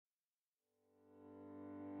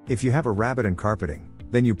If you have a rabbit and carpeting,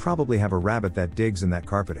 then you probably have a rabbit that digs in that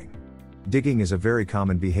carpeting. Digging is a very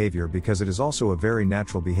common behavior because it is also a very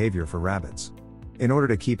natural behavior for rabbits. In order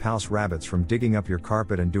to keep house rabbits from digging up your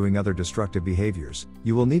carpet and doing other destructive behaviors,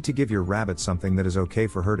 you will need to give your rabbit something that is okay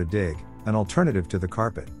for her to dig, an alternative to the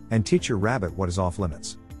carpet, and teach your rabbit what is off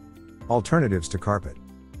limits. Alternatives to carpet.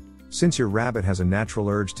 Since your rabbit has a natural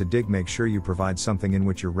urge to dig, make sure you provide something in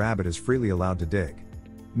which your rabbit is freely allowed to dig.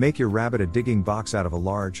 Make your rabbit a digging box out of a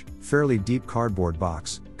large, fairly deep cardboard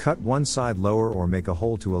box, cut one side lower or make a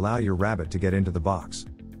hole to allow your rabbit to get into the box.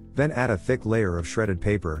 Then add a thick layer of shredded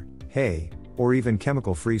paper, hay, or even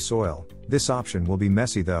chemical-free soil. This option will be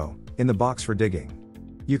messy though, in the box for digging.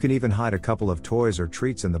 You can even hide a couple of toys or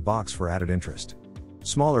treats in the box for added interest.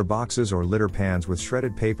 Smaller boxes or litter pans with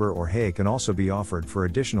shredded paper or hay can also be offered for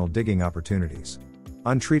additional digging opportunities.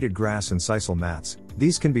 Untreated grass and sisal mats,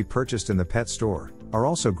 these can be purchased in the pet store, are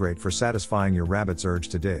also great for satisfying your rabbit's urge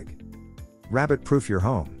to dig. Rabbit-proof your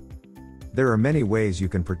home. There are many ways you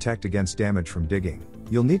can protect against damage from digging.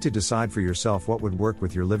 You'll need to decide for yourself what would work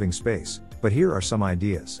with your living space, but here are some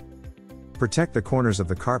ideas. Protect the corners of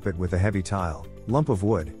the carpet with a heavy tile, lump of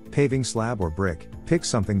wood, paving slab or brick. Pick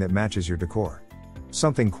something that matches your decor.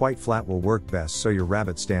 Something quite flat will work best so your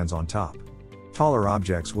rabbit stands on top. Taller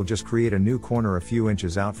objects will just create a new corner a few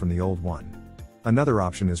inches out from the old one. Another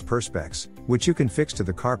option is perspex, which you can fix to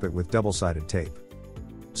the carpet with double-sided tape.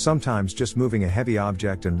 Sometimes just moving a heavy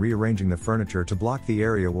object and rearranging the furniture to block the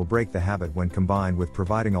area will break the habit when combined with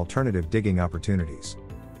providing alternative digging opportunities.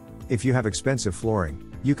 If you have expensive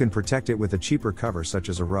flooring, you can protect it with a cheaper cover such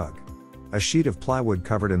as a rug. A sheet of plywood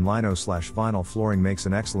covered in lino/vinyl flooring makes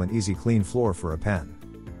an excellent easy clean floor for a pen.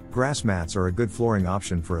 Grass mats are a good flooring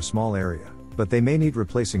option for a small area, but they may need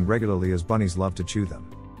replacing regularly as bunnies love to chew them.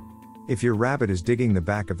 If your rabbit is digging the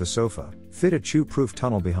back of the sofa, fit a chew-proof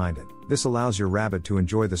tunnel behind it. This allows your rabbit to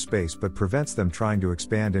enjoy the space but prevents them trying to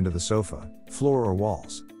expand into the sofa, floor or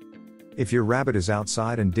walls. If your rabbit is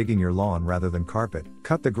outside and digging your lawn rather than carpet,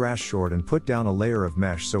 cut the grass short and put down a layer of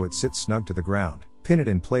mesh so it sits snug to the ground. Pin it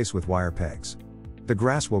in place with wire pegs. The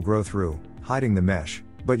grass will grow through, hiding the mesh,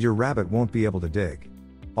 but your rabbit won't be able to dig.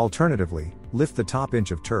 Alternatively, lift the top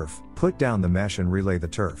inch of turf, put down the mesh and relay the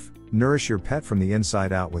turf. Nourish your pet from the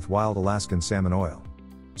inside out with wild Alaskan salmon oil.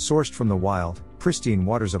 Sourced from the wild, pristine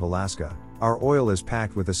waters of Alaska, our oil is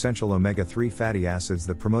packed with essential omega-3 fatty acids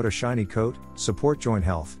that promote a shiny coat, support joint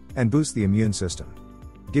health, and boost the immune system.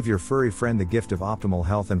 Give your furry friend the gift of optimal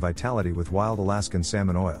health and vitality with wild Alaskan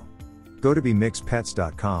salmon oil. Go to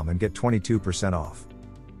bemixpets.com and get 22% off.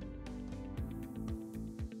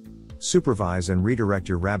 Supervise and redirect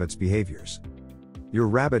your rabbit's behaviors. Your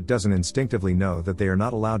rabbit doesn't instinctively know that they are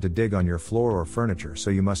not allowed to dig on your floor or furniture, so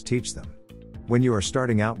you must teach them. When you are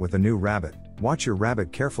starting out with a new rabbit, watch your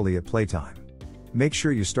rabbit carefully at playtime. Make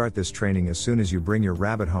sure you start this training as soon as you bring your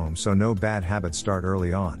rabbit home so no bad habits start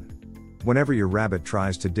early on. Whenever your rabbit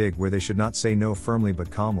tries to dig where they should not, say no firmly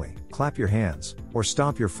but calmly, clap your hands, or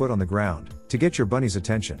stomp your foot on the ground, to get your bunny's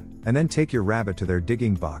attention, and then take your rabbit to their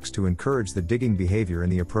digging box to encourage the digging behavior in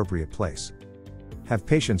the appropriate place. Have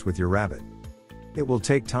patience with your rabbit. It will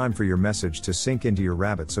take time for your message to sink into your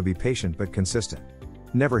rabbit, so be patient but consistent.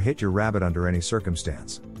 Never hit your rabbit under any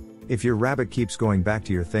circumstance. If your rabbit keeps going back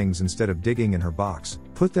to your things instead of digging in her box,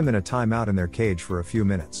 put them in a timeout in their cage for a few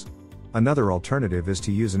minutes. Another alternative is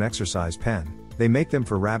to use an exercise pen. They make them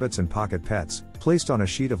for rabbits and pocket pets, placed on a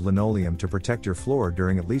sheet of linoleum to protect your floor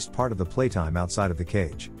during at least part of the playtime outside of the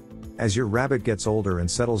cage. As your rabbit gets older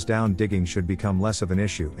and settles down, digging should become less of an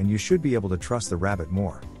issue and you should be able to trust the rabbit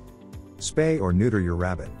more. Spay or neuter your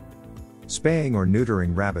rabbit. Spaying or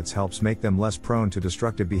neutering rabbits helps make them less prone to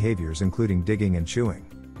destructive behaviors including digging and chewing.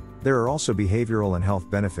 There are also behavioral and health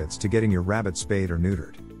benefits to getting your rabbit spayed or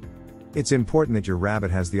neutered. It's important that your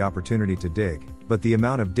rabbit has the opportunity to dig, but the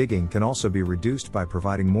amount of digging can also be reduced by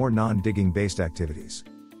providing more non-digging based activities.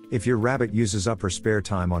 If your rabbit uses up her spare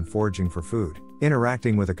time on foraging for food,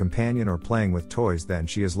 interacting with a companion or playing with toys, then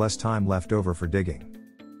she has less time left over for digging.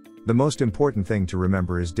 The most important thing to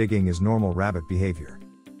remember is digging is normal rabbit behavior.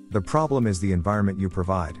 The problem is the environment you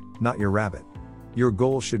provide, not your rabbit. Your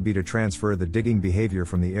goal should be to transfer the digging behavior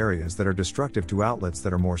from the areas that are destructive to outlets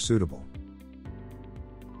that are more suitable.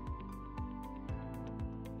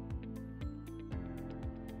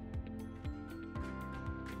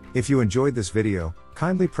 If you enjoyed this video,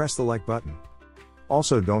 kindly press the like button.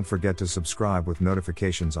 Also, don't forget to subscribe with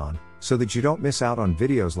notifications on, so that you don't miss out on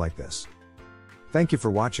videos like this. Thank you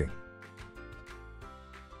for watching.